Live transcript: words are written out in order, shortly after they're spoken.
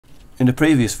In the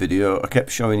previous video I kept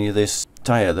showing you this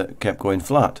tyre that kept going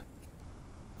flat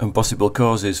and possible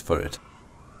causes for it.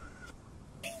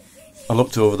 I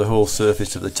looked over the whole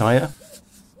surface of the tyre,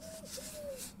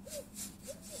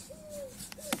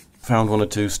 found one or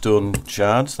two stone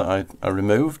shards that I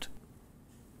removed,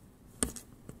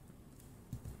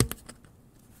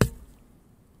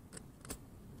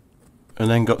 and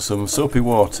then got some soapy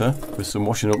water with some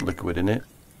washing up liquid in it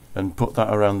and put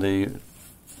that around the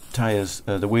tyres,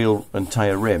 the wheel and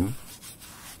tyre rim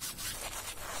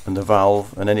and the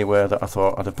valve and anywhere that I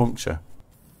thought had a puncture.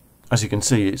 As you can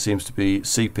see, it seems to be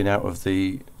seeping out of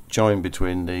the join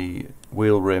between the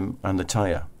wheel rim and the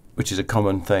tyre, which is a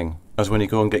common thing, as when you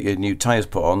go and get your new tyres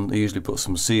put on, they usually put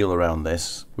some seal around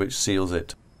this which seals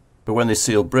it, but when this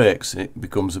seal breaks it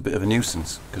becomes a bit of a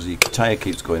nuisance because your tyre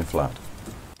keeps going flat.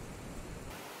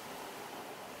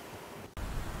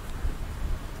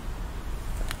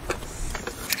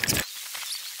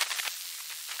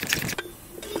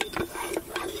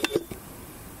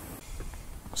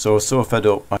 So I was so fed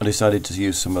up I decided to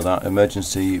use some of that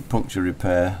emergency puncture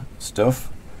repair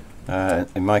stuff.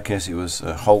 In my case it was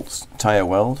a Holt's tyre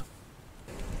weld,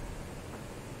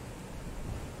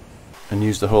 and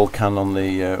used the whole can on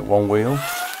the one wheel.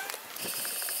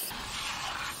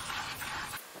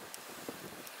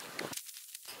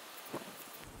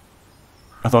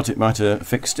 I thought it might have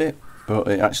fixed it, but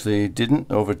it actually didn't.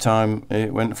 Over time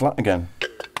it went flat again.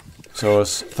 So I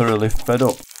was thoroughly fed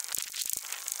up.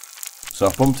 So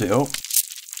I pumped it up,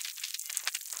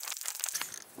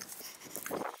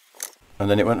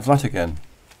 and then it went flat again.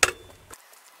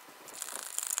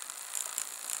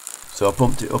 So I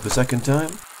pumped it up a second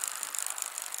time,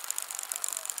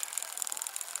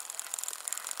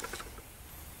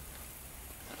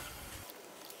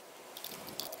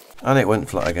 and it went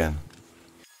flat again.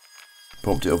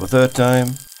 Pumped it up a third time,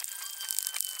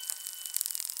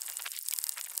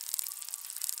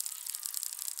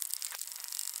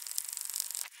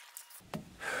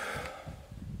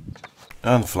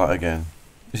 and flat again.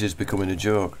 This is becoming a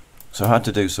joke. So I had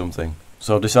to do something.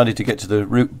 So I decided to get to the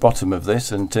root bottom of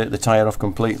this and take the tyre off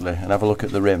completely and have a look at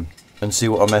the rim and see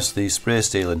what a mess the spray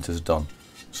sealant has done.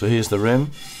 So here's the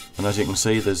rim, and as you can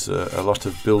see there's a lot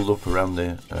of build up around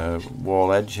the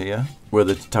wall edge here where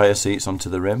the tyre seats onto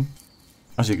the rim.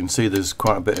 As you can see there's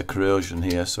quite a bit of corrosion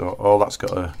here, so all that's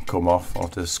got to come off. I'll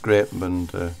have to scrape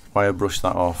and wire brush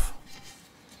that off.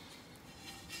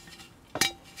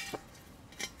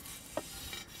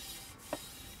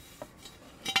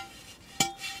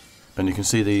 And you can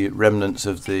see the remnants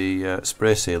of the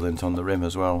spray sealant on the rim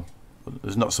as well. But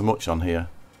there's not so much on here,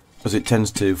 as it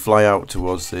tends to fly out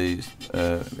towards the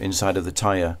inside of the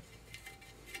tyre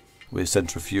with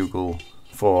centrifugal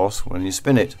force when you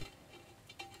spin it.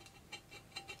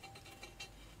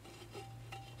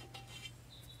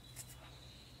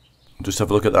 Just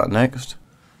have a look at that next.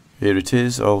 Here it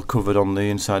is, all covered on the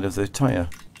inside of the tyre.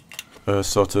 A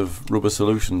sort of rubber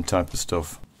solution type of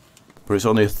stuff. But it's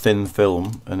only a thin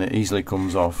film and it easily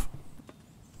comes off,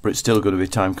 but it's still going to be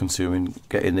time consuming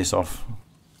getting this off,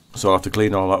 so I'll have to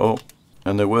clean all that up.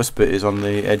 And the worst bit is on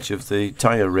the edge of the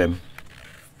tyre rim.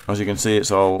 As you can see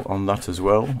it's all on that as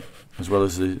well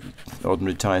as the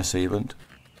ordinary tyre sealant,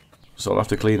 so I'll have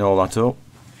to clean all that up.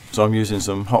 So I'm using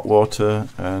some hot water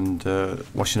and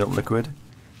washing up liquid.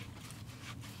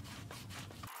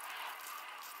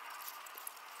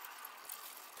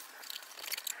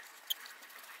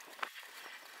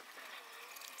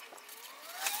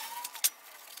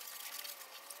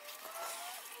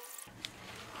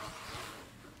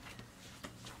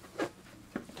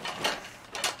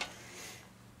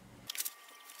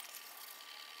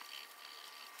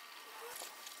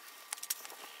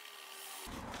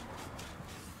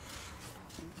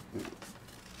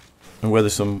 And where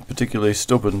there's some particularly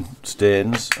stubborn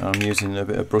stains, I'm using a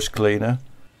bit of brush cleaner,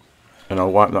 and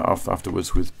I'll wipe that off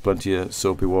afterwards with plenty of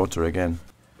soapy water again.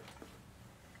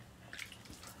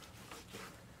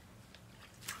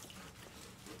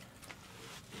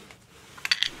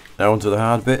 Now onto the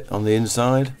hard bit on the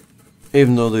inside.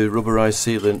 Even though the rubberized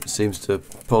sealant seems to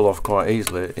pull off quite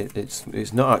easily,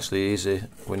 it's not actually easy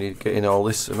when you're getting all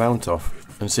this amount off,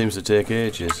 and seems to take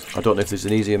ages. I don't know if there's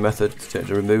an easier method to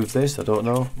remove this, I don't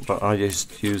know, but I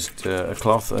just used a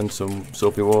cloth and some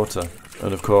soapy water,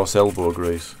 and of course elbow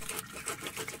grease.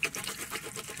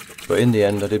 But in the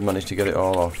end I did manage to get it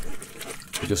all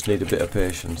off. You just need a bit of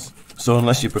patience. So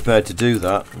unless you're prepared to do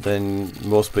that, then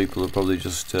most people will probably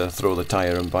just throw the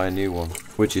tyre and buy a new one,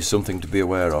 which is something to be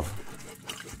aware of,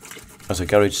 as a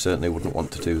garage certainly wouldn't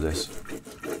want to do this.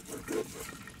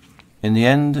 In the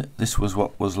end, this was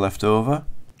what was left over.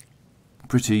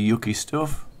 Pretty yucky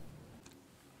stuff.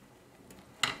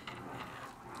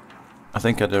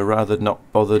 think I'd have rather not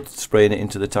bothered spraying it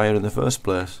into the tyre in the first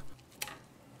place.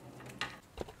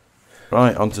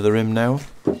 Right, onto the rim now.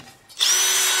 Going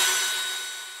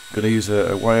to use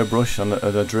a wire brush and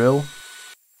a drill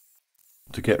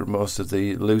to get most of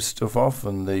the loose stuff off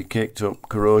and the caked up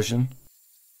corrosion.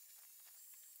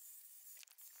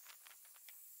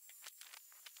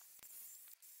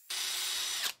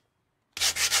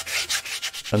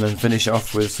 And then finish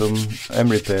off with some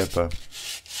emery paper.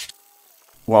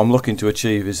 What I'm looking to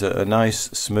achieve is a nice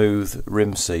smooth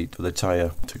rim seat for the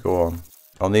tyre to go on.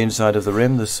 On the inside of the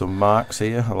rim there's some marks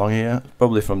here, along here,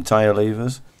 probably from tyre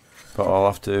levers, but I'll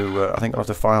have to, I think I'll have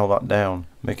to file that down,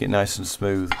 make it nice and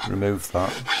smooth, remove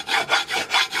that.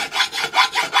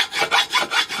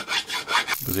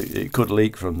 Because it could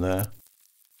leak from there.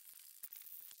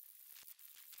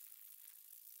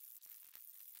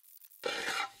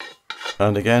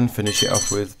 And again, finish it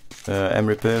off with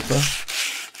emery paper.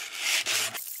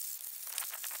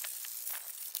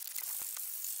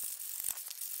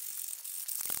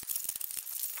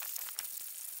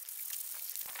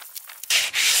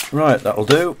 Right, that'll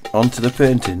do. On to the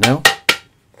painting now.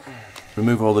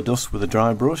 Remove all the dust with a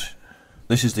dry brush.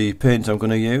 This is the paint I'm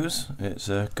going to use. It's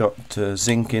got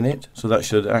zinc in it, so that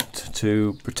should act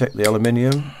to protect the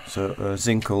aluminium. So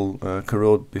zinc will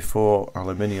corrode before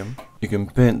aluminium. You can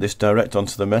paint this direct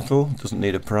onto the metal, doesn't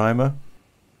need a primer.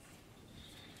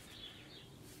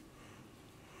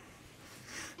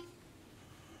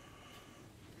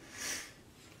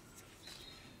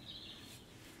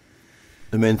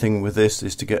 The main thing with this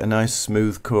is to get a nice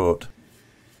smooth coat.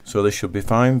 So this should be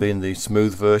fine, being the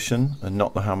smooth version and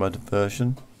not the hammered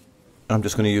version. I'm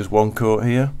just going to use one coat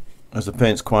here, as the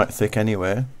paint's quite thick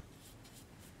anyway.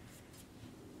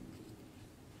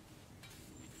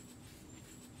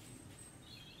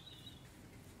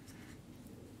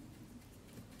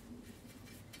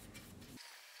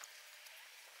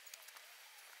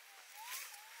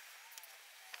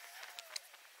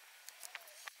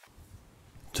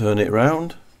 Turn it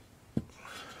round.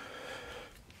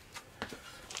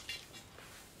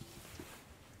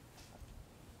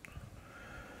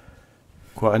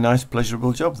 Quite a nice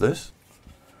pleasurable job this.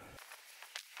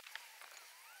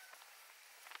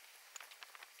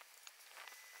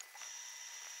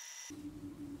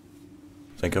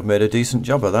 I think I've made a decent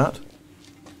job of that.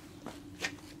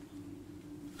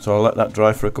 So I'll let that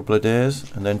dry for a couple of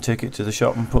days and then take it to the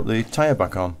shop and put the tyre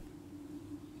back on.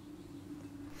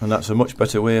 And that's a much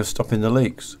better way of stopping the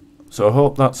leaks. So I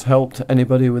hope that's helped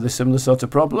anybody with a similar sort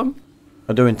of problem.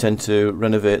 I do intend to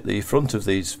renovate the front of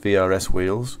these VRS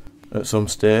wheels at some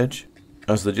stage,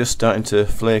 as they're just starting to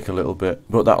flake a little bit,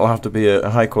 but that'll have to be a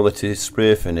high quality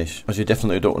spray finish, as you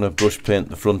definitely don't want to brush paint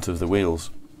the front of the wheels.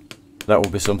 That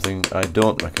will be something I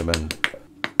don't recommend.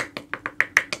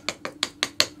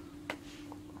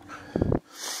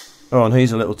 Oh, and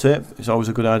here's a little tip. It's always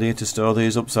a good idea to store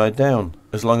these upside down,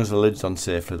 as long as the lid's on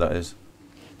safely, that is.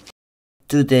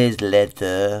 2 days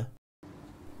later.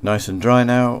 Nice and dry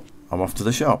now, I'm off to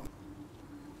the shop.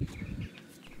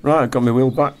 Right, I've got my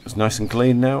wheel back, it's nice and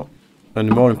clean now,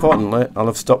 and more importantly, I'll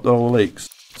have stopped all the leaks.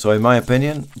 So in my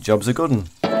opinion, job's a good one.